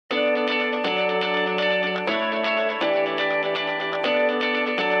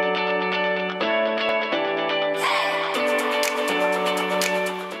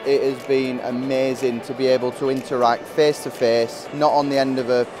It has been amazing to be able to interact face to face, not on the end of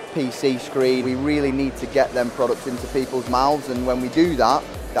a PC screen. We really need to get them products into people's mouths, and when we do that,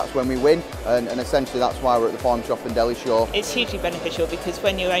 that's when we win, and essentially that's why we're at the Farm Shop and Deli Show. It's hugely beneficial because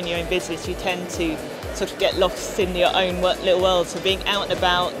when you own your own business, you tend to sort of get lost in your own little world. So being out and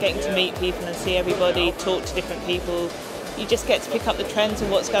about, getting to meet people and see everybody, talk to different people, you just get to pick up the trends and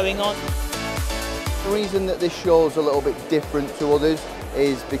what's going on. The reason that this show's a little bit different to others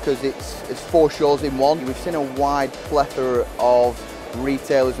is because it's 4 shows in one. We've seen a wide plethora of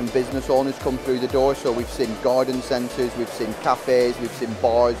retailers and business owners come through the door. So we've seen garden centres, we've seen cafes, we've seen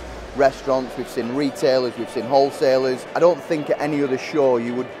bars, restaurants, we've seen retailers, we've seen wholesalers. I don't think at any other show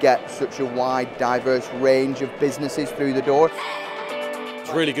you would get such a wide, diverse range of businesses through the door.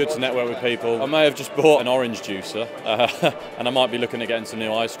 It's really good to network with people. I may have just bought an orange juicer and I might be looking at getting some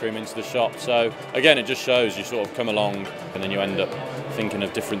new ice cream into the shop. So again, it just shows you sort of come along and then you end up thinking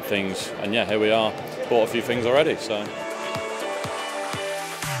of different things. And yeah, here we are, bought a few things already. So.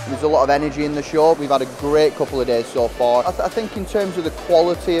 There's a lot of energy in the show. We've had a great couple of days so far. I think in terms of the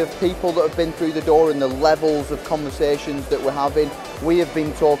quality of people that have been through the door and the levels of conversations that we're having, we have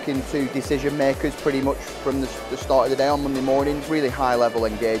been talking to decision makers pretty much from the start of the day on Monday mornings. Really high level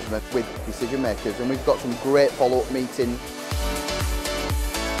engagement with decision makers, and we've got some great follow-up meetings.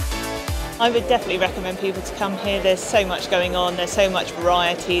 I would definitely recommend people to come here. There's so much going on, there's so much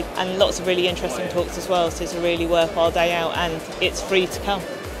variety and lots of really interesting talks as well, so it's a really worthwhile day out and it's free to come.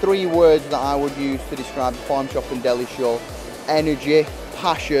 3 words that I would use to describe the Farm Shop and Deli Show: energy,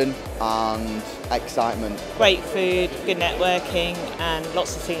 passion and excitement. Great food, good networking and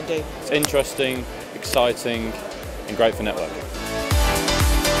lots to see and do. It's interesting, exciting and great for networking.